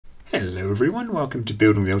Hello everyone, welcome to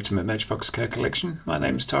Building the Ultimate Matchbox Card Collection. My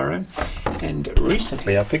name's Tyrone, and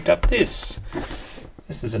recently I picked up this.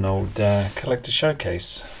 This is an old collector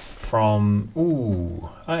showcase from,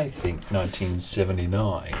 I think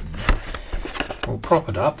 1979. We'll prop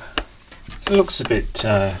it up. It looks a bit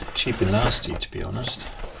cheap and nasty, to be honest,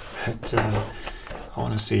 but I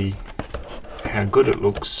want to see how good it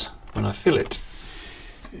looks when I fill it.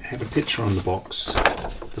 I have a picture on the box.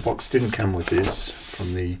 The box didn't come with this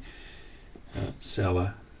from the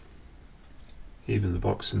seller. Even the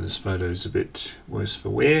box in this photo is a bit worse for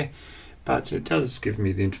wear, but it does give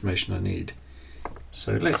me the information I need.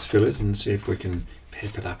 So let's fill it and see if we can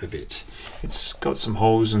pep it up a bit. It's got some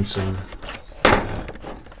holes and some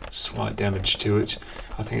slight damage to it.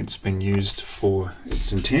 I think it's been used for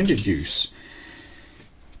its intended use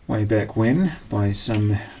way back when by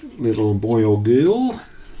some little boy or girl.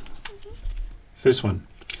 First one.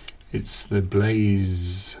 It's the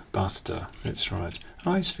Blaze Buster, that's right. I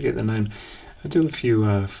always forget the name. I do a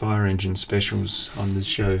few fire engine specials on this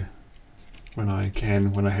show when I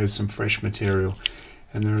can, when I have some fresh material.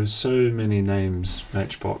 And there are so many names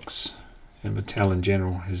Matchbox and Mattel in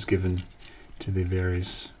general has given to the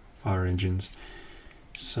various fire engines.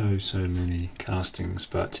 So many castings,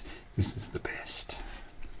 but this is the best.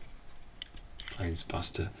 Blaze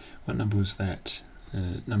Buster. What number was that?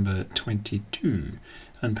 Number 22.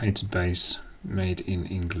 Unpainted base, made in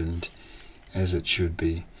England, as it should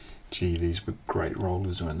be. Gee, these were great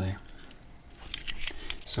rollers, weren't they?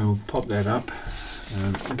 So we'll pop that up.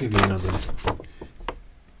 I'll give you another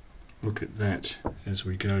look at that as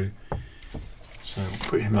we go. So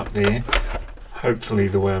we'll put him up there. Hopefully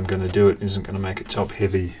the way I'm going to do it isn't going to make it top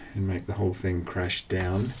heavy and make the whole thing crash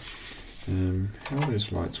down. How are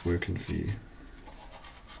those lights working for you?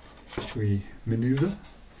 Should we maneuver?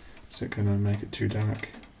 Is that going to make it too dark?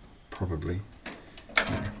 Probably. No,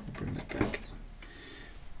 we'll bring that back.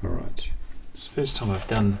 Alright. It's the first time I've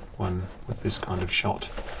done one with this kind of shot,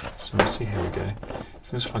 so we'll see how we go.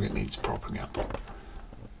 Feels like it needs propping up.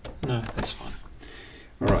 No, that's fine.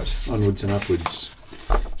 Alright, onwards and upwards.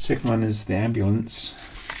 Second one is the ambulance.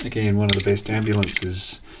 Again, one of the best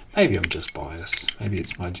ambulances. Maybe I'm just biased. Maybe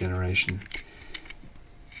it's my generation.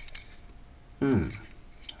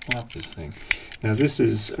 I love this thing. Now this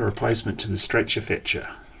is a replacement to the stretcher fetcher.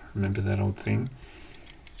 Remember that old thing?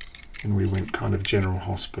 And we went kind of General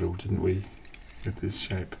Hospital, didn't we, with this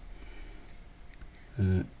shape?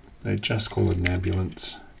 They just call it an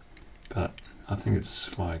ambulance, but I think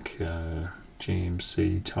it's like a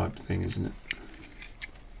GMC type thing, isn't it?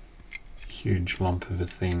 Huge lump of a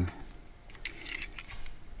thing.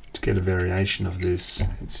 To get a variation of this,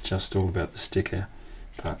 it's just all about the sticker,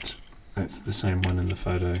 but that's the same one in the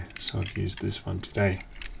photo, so I've used this one today.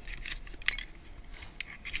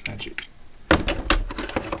 Magic.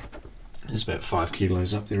 There's about 5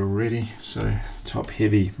 kilos up there already, so top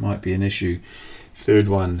heavy might be an issue. Third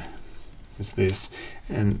one is this,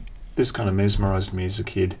 and this kind of mesmerized me as a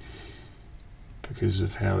kid because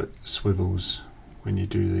of how it swivels when you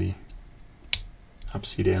do the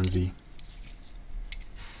upsy downsy.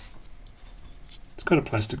 It's got a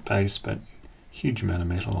plastic base, but huge amount of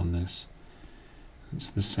metal on this. It's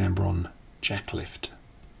the Sambron Jacklift,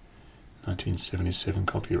 1977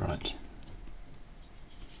 copyright.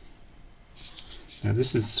 Now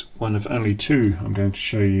this is one of only two I'm going to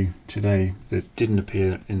show you today that didn't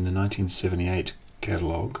appear in the 1978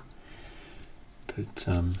 catalogue, but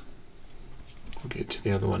we'll get to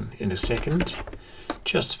the other one in a second.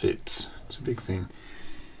 Just fits, it's a big thing.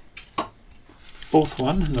 Fourth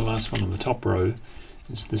one, and the last one on the top row,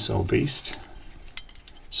 is this old beast.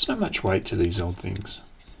 So much weight to these old things.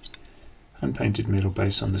 Unpainted metal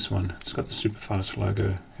base on this one. It's got the Superfast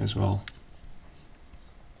logo as well.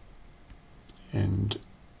 And,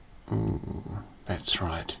 that's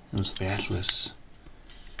right, it was the Atlas.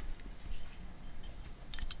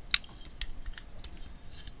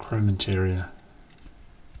 Chrome interior.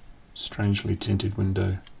 Strangely tinted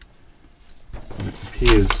window. And it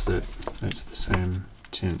appears that that's the same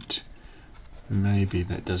tint. Maybe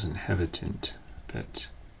that doesn't have a tint, but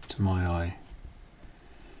to my eye.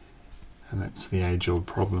 And that's the age-old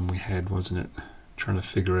problem we had, wasn't it? Trying to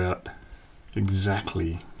figure out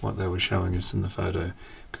exactly what they were showing us in the photo,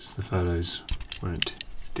 because the photos weren't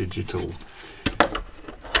digital.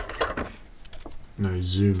 No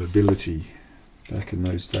zoom ability back in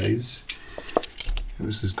those days. It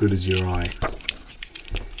was as good as your eye.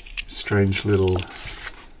 Strange little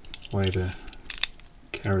way to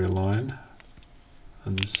carry a line.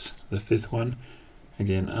 And this, the fifth one,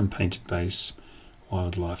 again unpainted base,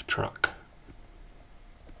 wildlife truck.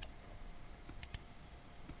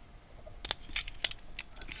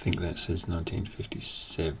 think that says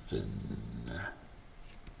 1957.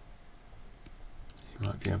 You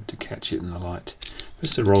might be able to catch it in the light.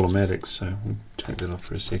 This is a Roller-Matic, so we'll take that off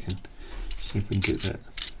for a second. See if we can get that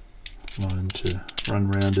line to run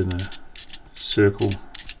round in a circle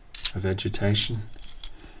of agitation.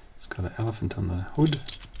 It's got an elephant on the hood.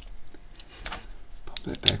 Pop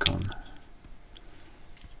that back on.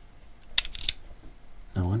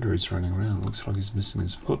 No wonder he's running around. Looks like he's missing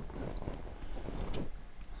his foot.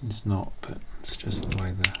 He's not, but it's just the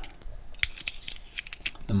way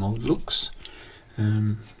the mould looks.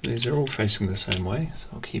 These are all facing the same way, so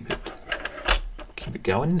I'll keep it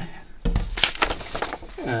going.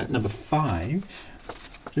 Number 5.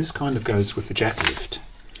 This kind of goes with the jack lift.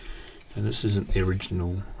 Now this isn't the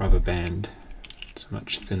original rubber band. It's a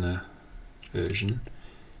much thinner version,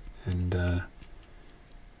 and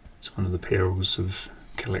it's one of the perils of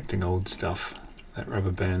collecting old stuff. That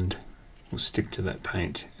rubber band will stick to that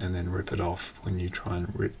paint and then rip it off when you try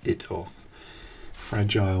and rip it off.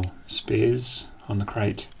 Fragile spares on the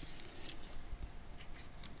crate.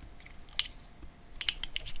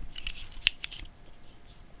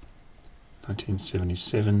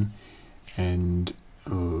 $1977, and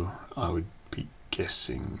I would be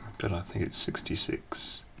guessing, but I think it's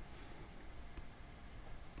 66.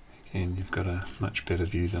 Again, you've got a much better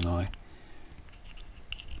view than I.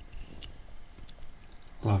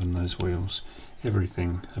 Loving those wheels.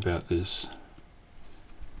 Everything about this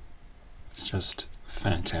is just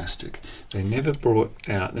fantastic. They never brought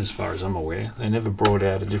out, as far as I'm aware, they never brought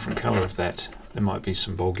out a different colour of that. There might be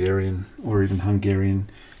some Bulgarian or even Hungarian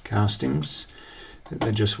castings that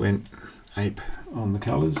they just went ape on the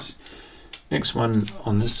colours. Next one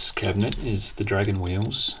on this cabinet is the Dragon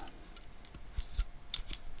wheels.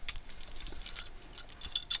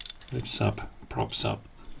 Lifts up, props up.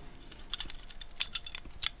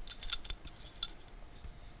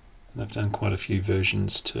 They've done quite a few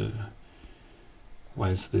versions to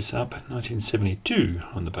raise this up. 1972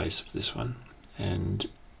 on the base of this one, and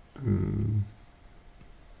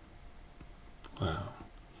wow,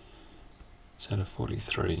 it's out of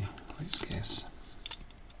 43, let's guess.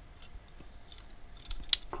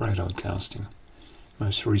 Great old casting.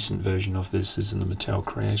 Most recent version of this is in the Mattel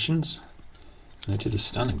Creations, and they did a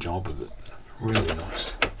stunning job of it. Really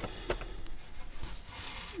nice.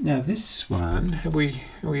 Now this one, are we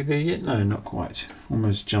there yet? No, not quite.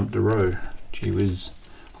 Almost jumped a row. Gee whiz.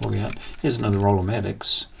 Look out. Here's another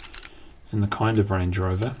Roller-Matics in the kind of Range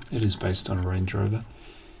Rover. It is based on a Range Rover.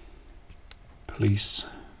 Police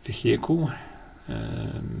vehicle.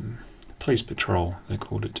 Police patrol, they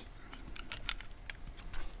called it.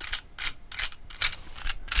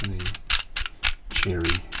 And the cherry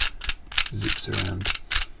zips around.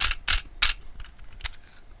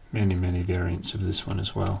 Many variants of this one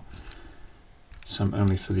as well. Some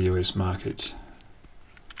only for the US market,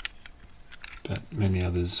 but many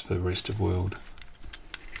others for the rest of the world.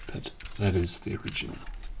 But that is the original.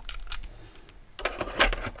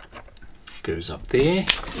 Goes up there,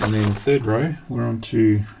 and then third row we're on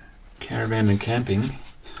to caravan and camping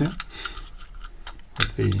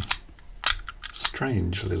with the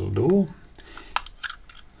strange little door.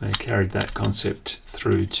 They carried that concept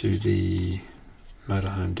through to the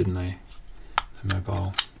motorhome, didn't they? The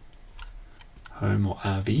mobile home, or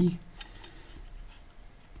RV.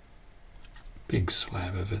 Big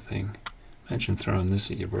slab of a thing. Imagine throwing this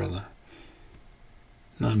at your brother.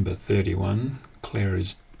 Number 31,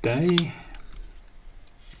 Clara's Day.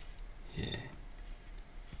 Yeah.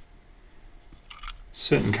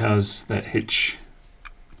 Certain cars that hitch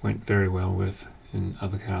went very well with, in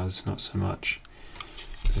other cars not so much.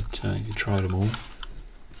 But you tried them all.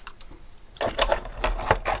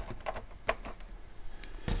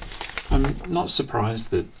 I'm not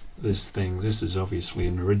surprised that this is obviously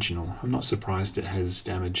an original. I'm not surprised it has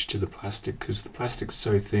damage to the plastic, because the plastic's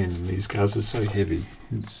so thin and these cars are so heavy.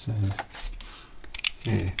 It's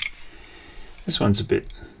yeah. This one's a bit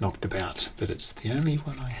knocked about, but it's the only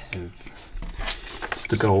one I have. It's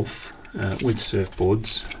the Golf with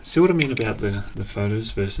surfboards. See what I mean about the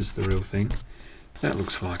photos versus the real thing? That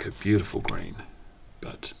looks like a beautiful green,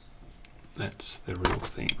 but that's the real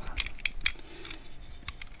thing.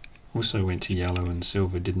 Also went to yellow and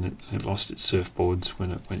silver, didn't it? It lost its surfboards when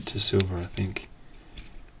it went to silver, I think.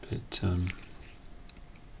 But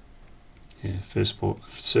yeah,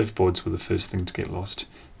 surfboards were the first thing to get lost.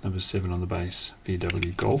 Number 7 on the base,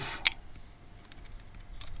 VW Golf.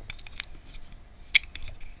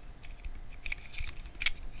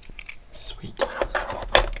 Sweet.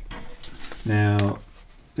 Now,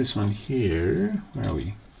 this one here, where are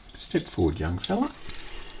we? Step forward, young fella.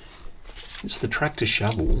 It's the tractor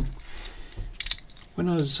shovel. When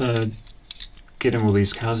I was getting all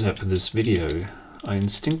these cars out for this video, I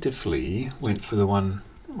instinctively went for the one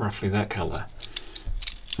roughly that colour.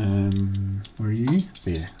 Where are you?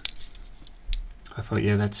 There. I thought,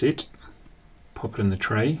 yeah, that's it. Pop it in the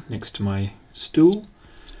tray next to my stool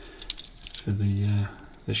for the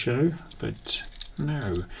show, but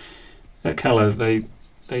no. That colour,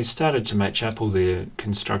 they started to match up all their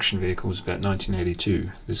construction vehicles about 1982.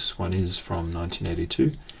 This one is from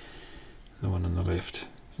 1982. The one on the left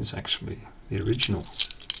is actually the original.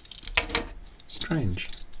 Strange.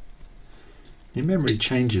 Your memory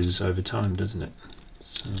changes over time, doesn't it?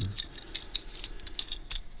 It's a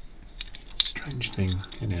strange thing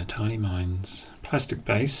in our tiny minds. Plastic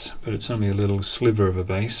base, but it's only a little sliver of a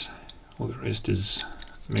base. All the rest is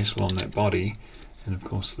metal on that body, and of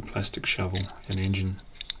course the plastic shovel and engine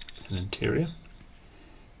and interior.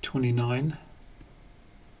 29.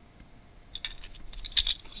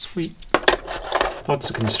 Sweet.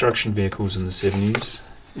 Lots of construction vehicles in the 70s,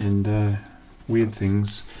 and weird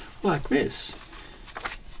things like this.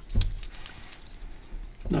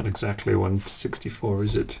 Not exactly a 1/64,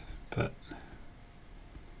 is it? But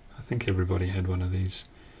I think everybody had one of these.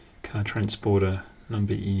 Car Transporter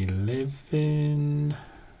number 11.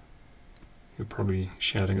 You're probably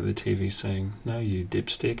shouting at the TV saying, no, you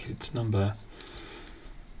dipstick, it's number...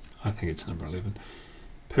 I think it's number 11.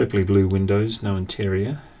 Purpley blue windows, no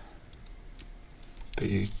interior. But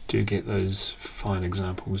you do get those fine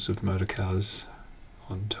examples of motor cars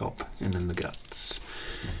on top and in the guts.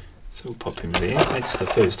 So we'll pop him there. That's the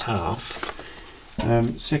first half.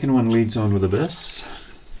 Second one leads on with a bus.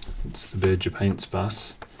 It's the Berger Paints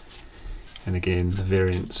bus. And again, the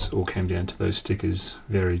variants all came down to those stickers.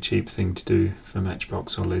 Very cheap thing to do for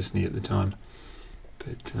Matchbox or Lesney at the time.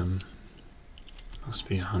 But must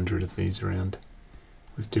be 100 of these around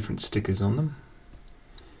with different stickers on them.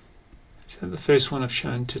 Is that the first one I've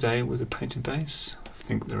shown today with a painted base? I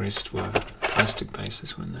think the rest were plastic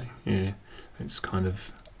bases, weren't they? Yeah, it's kind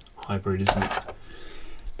of hybrid, isn't it?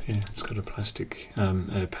 But yeah, it's got a plastic,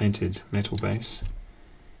 painted metal base.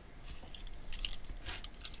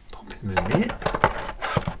 Pop him in there.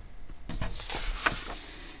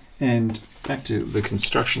 And back to the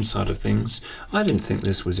construction side of things, I didn't think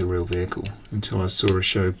this was a real vehicle until I saw a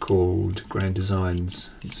show called Grand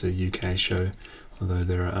Designs. It's a UK show, although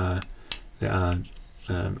there are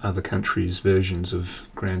other countries' versions of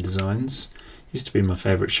Grand Designs. Used to be my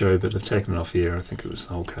favourite show, but they've taken it off air. I think it was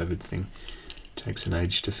the whole COVID thing. It takes an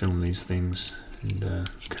age to film these things, and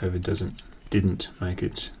COVID didn't make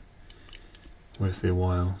it worth their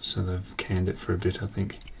while, so they've canned it for a bit, I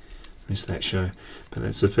think. Missed that show, but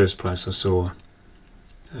that's the first place I saw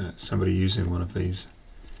somebody using one of these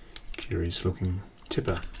curious looking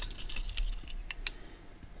tipper.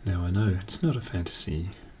 Now I know it's not a fantasy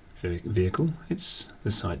vehicle, it's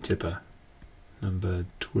the side tipper, number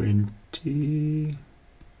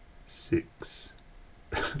 26.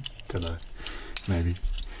 Don't know, maybe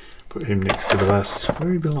put him next to the bus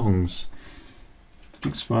where he belongs.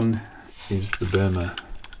 Next one is the Burma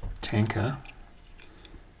tanker.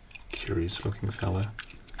 Curious looking fellow.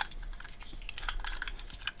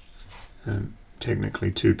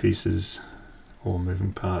 Technically two pieces or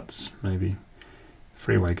moving parts, maybe.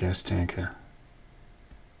 Freeway gas tanker.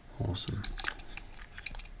 Awesome.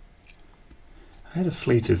 I had a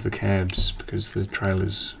fleet of the cabs because the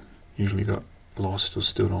trailers usually got lost or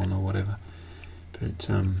stood on or whatever. But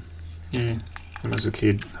yeah, when I was a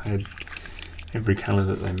kid I had every colour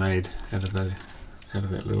that they made out of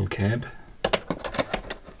that little cab.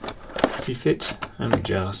 Does he fit? Only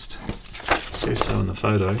just. It says so in the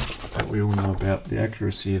photo, but we all know about the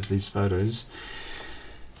accuracy of these photos.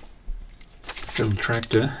 Little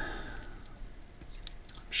tractor.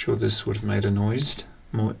 I'm sure this would have made a noise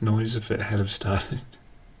if it had have started.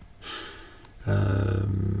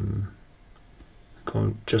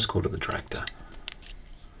 Just called it the tractor.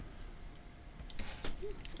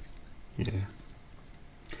 Yeah.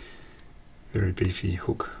 Very beefy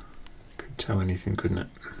hook. Could tow anything, couldn't it?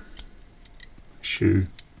 Shoe.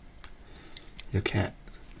 Your cat.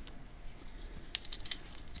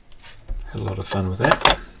 Had a lot of fun with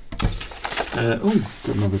that. Oh,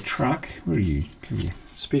 got another truck. Where are you? Come here.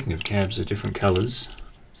 Speaking of cabs of different colours,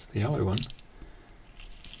 it's the yellow one.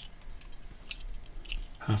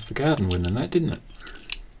 Half the garden winning that, didn't it?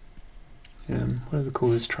 What do they call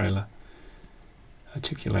this trailer?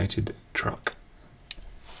 Articulated truck.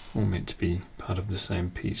 All meant to be part of the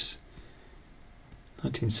same piece.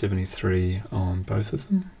 1973 on both of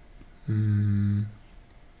them.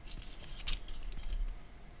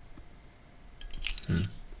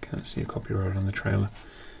 Can't see a copyright on the trailer.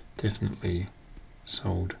 Definitely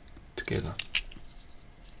sold together.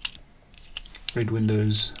 red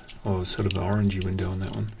windows, or sort of an orangey window on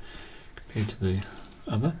that one compared to the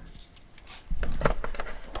other.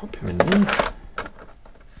 Pop him in there.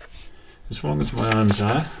 As long as my arms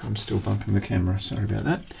are, I'm still bumping the camera, sorry about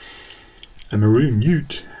that. A maroon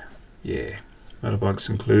ute. Yeah, motorbikes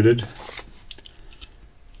included.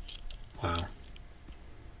 Wow.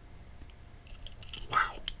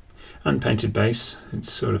 Wow. Unpainted base,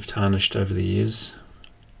 it's sort of tarnished over the years.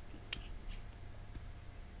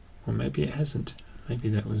 Or maybe it hasn't. Maybe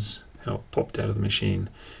that was how it popped out of the machine.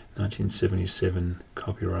 1977,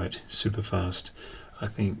 copyright, super fast. I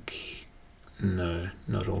think, no,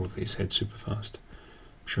 not all of these had super fast.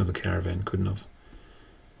 I'm sure the Caravan couldn't have.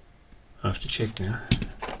 I have to check now.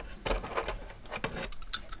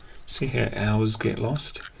 See how hours get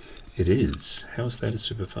lost? It is. How is that a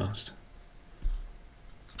super fast?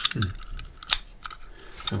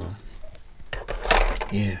 Oh well.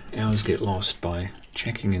 Yeah, hours get lost by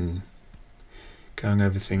checking and going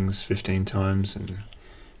over things 15 times and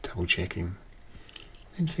double checking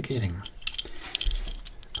and forgetting.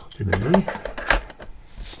 Pop him in there.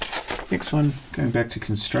 Next one, going back to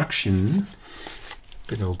construction.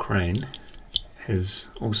 Big old crane. Has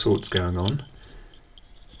all sorts going on.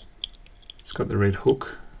 It's got the red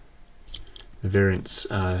hook. The variants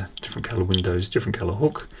are different colour windows, different colour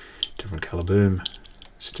hook, different colour boom.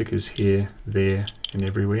 Stickers here, there and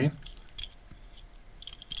everywhere.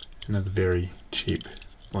 Another very cheap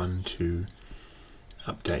one to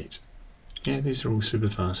update. Yeah, these are all super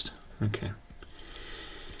fast. Okay.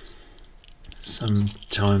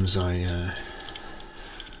 Sometimes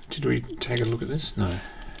did we take a look at this? No. I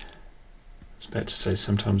was about to say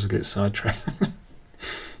sometimes I get sidetracked.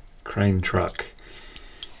 Crane truck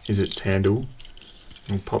is its handle.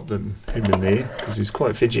 We'll pop him in there because he's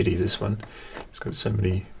quite fidgety, this one. It's got so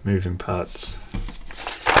many moving parts.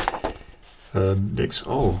 Next,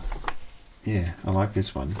 oh, yeah, I like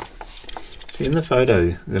this one. See in the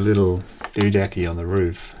photo, the little doodacky on the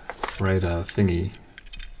roof, radar thingy.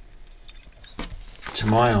 To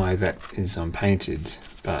my eye, that is unpainted,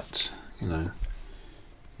 but, you know,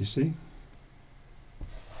 you see?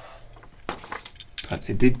 But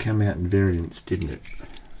it did come out in variants, didn't it?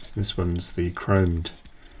 This one's the chromed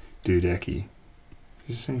doodacky.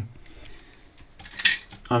 You see?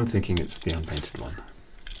 I'm thinking it's the unpainted one.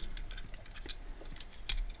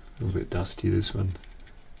 A little bit dusty, this one.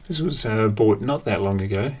 This was bought not that long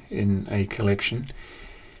ago in a collection.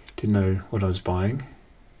 Didn't know what I was buying,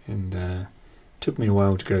 and took me a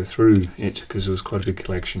while to go through it because it was quite a big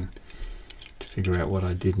collection to figure out what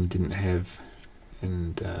I did and didn't have.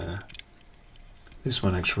 And this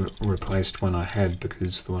one actually replaced one I had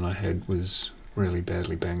because the one I had was really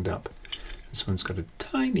badly banged up. This one's got a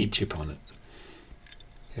tiny chip on it,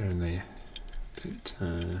 here and there, but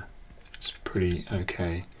it's pretty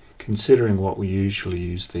okay considering what we usually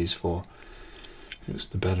use these for. It was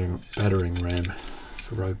the battering ram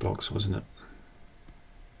for roadblocks, wasn't it?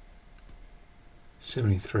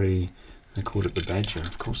 73, they called it the Badger.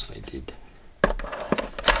 Of course they did.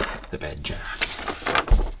 The Badger.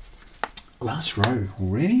 Last row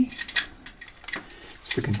already?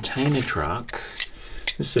 It's the container truck.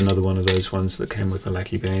 This is another one of those ones that came with a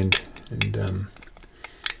lackey band and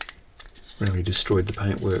really destroyed the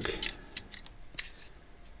paintwork.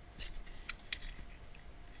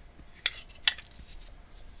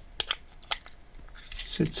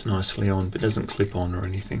 Sits nicely on, but doesn't clip on or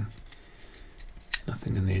anything.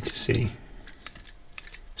 Nothing in there to see.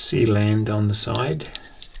 Sea land on the side.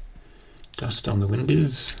 Dust on the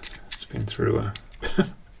windows. It's been through a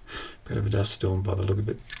bit of a dust storm by the look of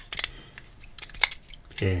it.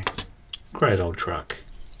 Yeah, great old truck.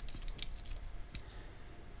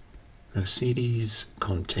 Mercedes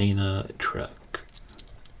container truck.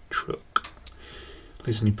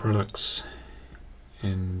 Lesney products.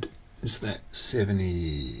 And is that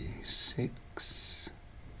 76?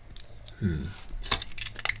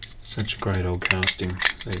 Such a great old casting.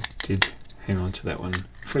 They did hang on to that one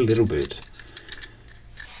for a little bit.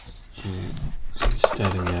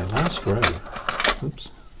 Starting our last row. Oops,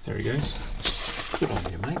 there he goes. Good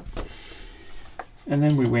on you, mate. And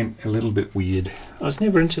then we went a little bit weird. I was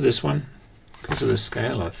never into this one because of the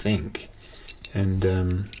scale, I think. And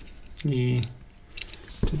yeah,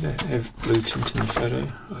 did that have blue tint in the photo?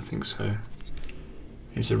 I think so.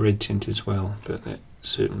 There's a red tint as well, but that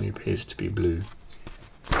certainly appears to be blue.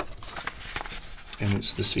 And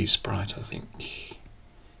it's the Sea Sprite, I think.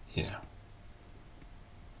 Yeah.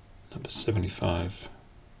 Number 75.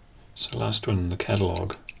 So last one in the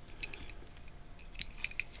catalogue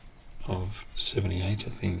of 78, I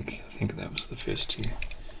think. I think that was the first year.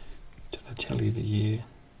 Did I tell you the year?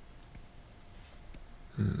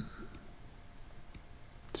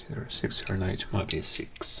 It's either a 6 or an 8, might be a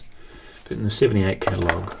 6. But in the 78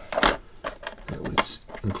 catalogue, that was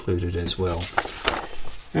included as well.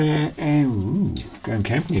 Ooh, going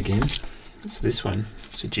camping again. It's this one.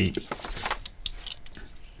 It's a Jeep.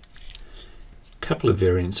 Couple of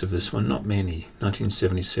variants of this one, not many.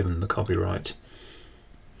 1977, the copyright.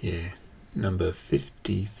 Yeah, number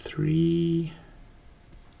 53.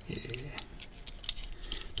 Yeah.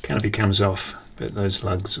 Canopy comes off, but those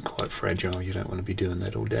lugs are quite fragile. You don't want to be doing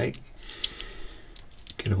that all day.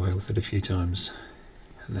 Get away with it a few times,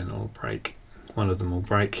 and then it'll break. One of them will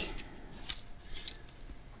break.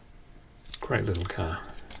 Great little car.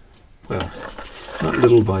 Well, not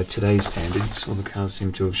little by today's standards. All the cars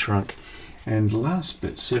seem to have shrunk. And last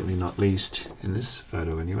but certainly not least, in this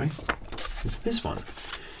photo anyway, is this one.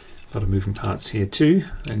 A lot of moving parts here too.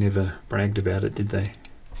 They never bragged about it, did they?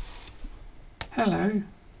 Hello.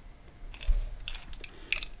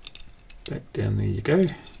 Back down there you go.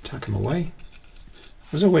 Tuck them away.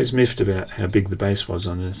 I was always miffed about how big the base was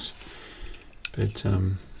on this, but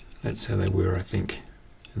that's how they were, I think,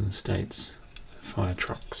 in the States. Fire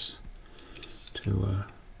trucks to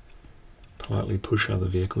politely push other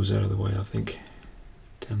vehicles out of the way, I think,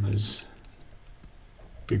 down those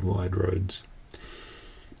big wide roads.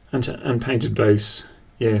 Unpainted base,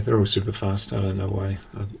 yeah, they're all super fast. I don't know why.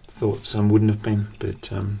 I thought some wouldn't have been,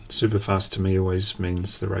 but super fast to me always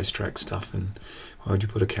means the racetrack stuff, and why would you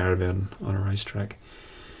put a caravan on a racetrack?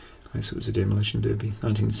 Unless it was a demolition derby.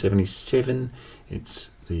 1977,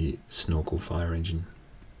 it's the Snorkel fire engine.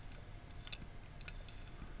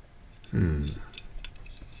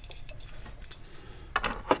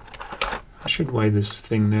 I should weigh this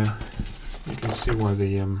thing now. You can see why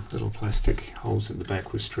the little plastic holes at the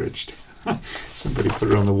back were stretched. Somebody put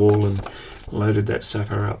it on the wall and loaded that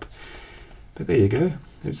sucker up. But there you go.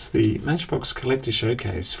 It's the Matchbox Collector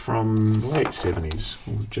Showcase from late 70s.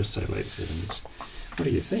 We'll just say late 70s. What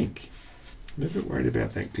do you think? I'm a bit worried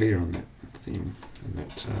about that glare on that thing. And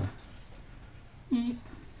that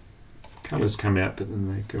colours come out, but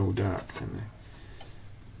then they go all dark, don't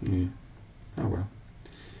they? Yeah. Oh well.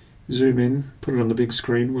 Zoom in, put it on the big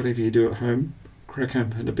screen, whatever you do at home, crack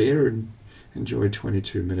open a beer and enjoy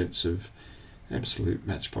 22 minutes of absolute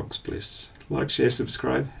Matchbox bliss. Like, share,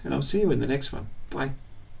 subscribe, and I'll see you in the next one. Bye.